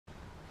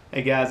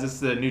Hey guys, this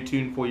is a new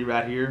tune for you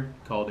right here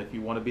called If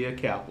You Want to Be a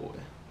Cowboy.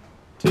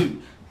 2,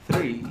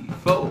 3,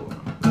 4.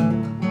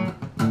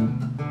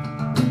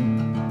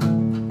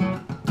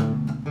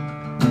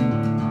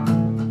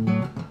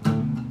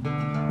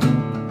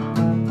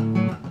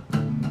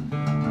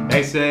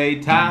 They say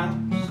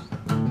times,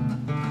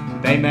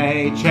 they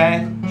may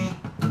change,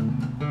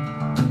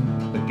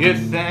 but good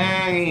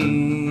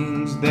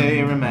things,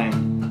 they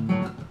remain.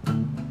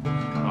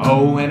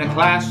 Oh, and a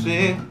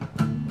classic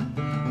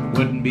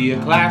wouldn't be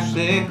a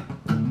classic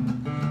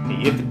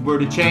if it were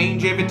to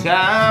change every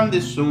time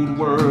this old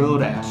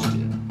world asked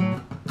it.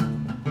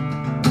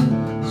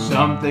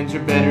 Some things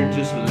are better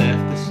just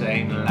left the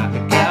same, like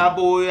a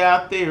cowboy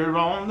out there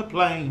on the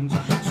plains.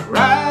 So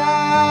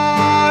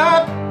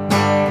ride,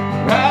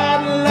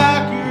 ride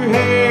like your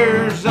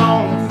hair's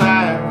on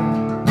fire,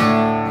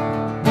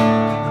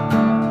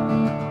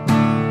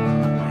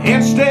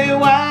 and stay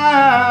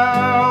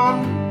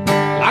wild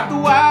like the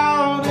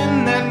wild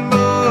in that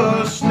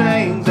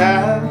Mustang's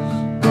eyes.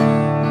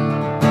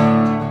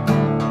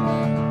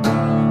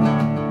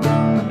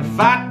 And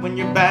fight when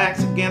your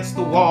back's against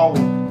the wall.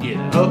 Get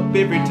up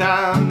every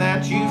time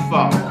that you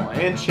fall,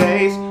 and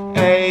chase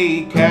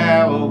a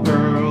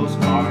cowgirl's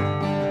heart.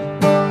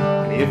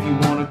 And if you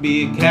want to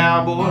be a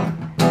cowboy,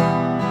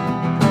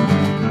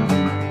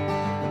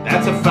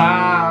 that's a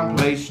fine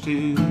place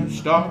to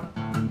start.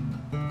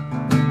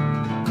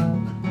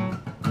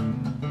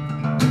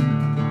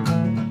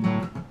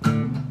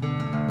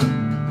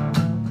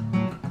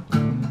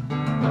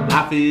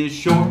 Life is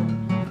short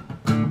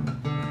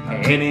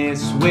and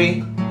it's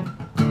sweet,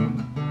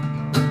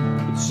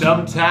 but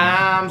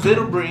sometimes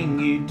it'll bring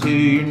you to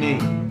your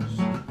knees.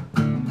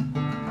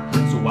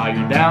 So while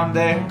you're down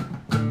there,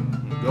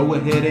 go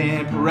ahead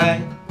and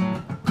pray.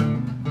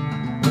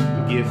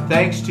 Give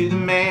thanks to the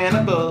man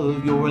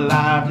above your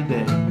life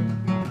today.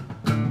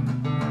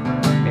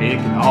 It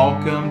can all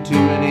come to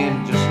an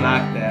end just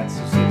like that.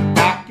 So sit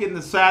back in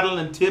the saddle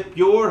and tip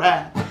your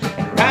hat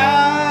and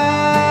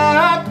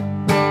ride,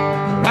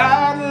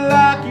 ride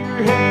like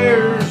your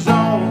hair's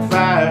on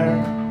fire,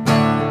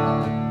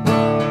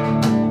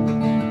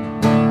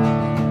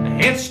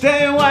 and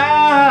stay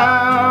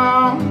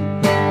wild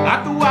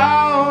like the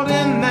wild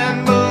in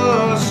that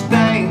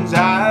Mustang's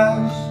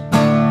eyes.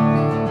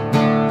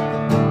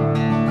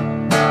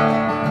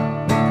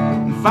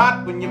 And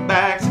fight when your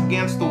back's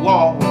against the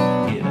wall.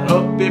 Get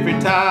up every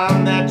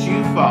time that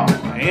you fall,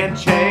 and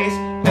chase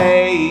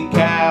a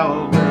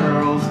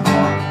cowgirl's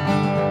heart.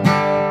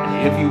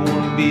 And if you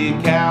want to be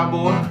a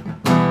cowboy,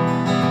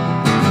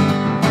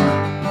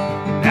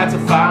 that's a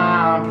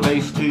fine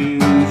place to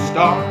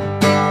start.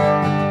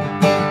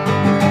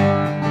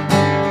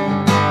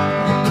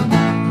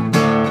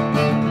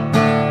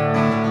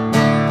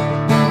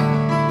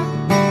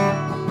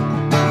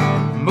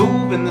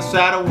 Move in the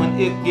saddle when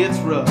it gets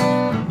rough.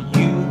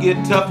 You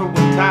get tougher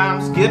when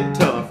times get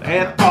tough,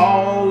 and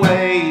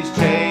always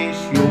chase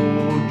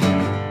your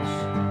dreams.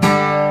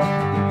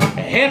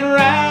 And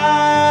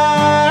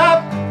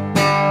ride,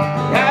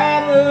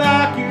 ride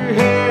like your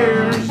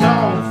hair's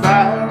on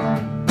fire,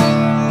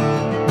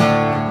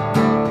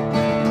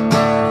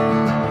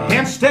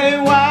 and stay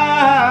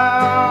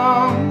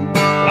wild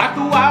like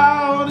the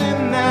wild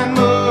in that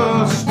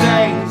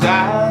Mustang's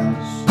eyes.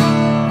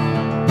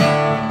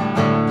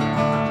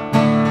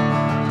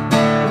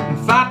 And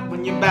fight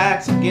when your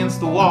back's against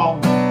the wall.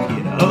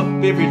 Get up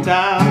every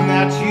time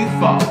that you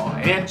fall,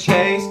 and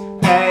chase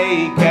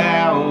a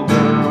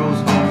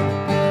cowgirl's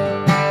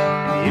heart.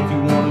 And if you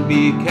want to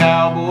be a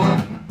cowboy,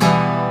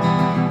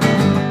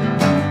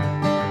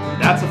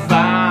 that's a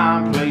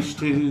fine place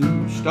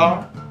to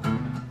start.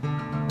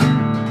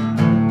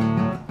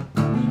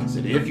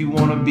 Said if you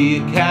want to be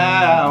a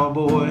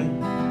cowboy,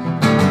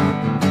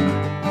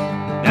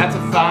 that's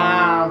a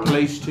fine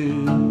place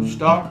to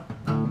start.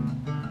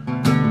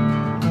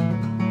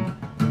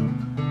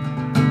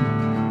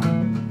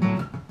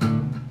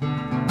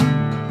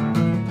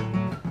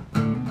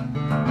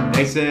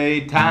 They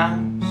say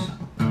times,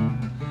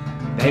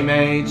 they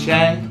may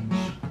change,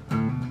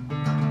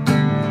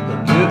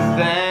 but good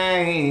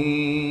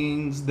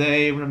things,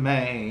 they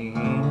remain.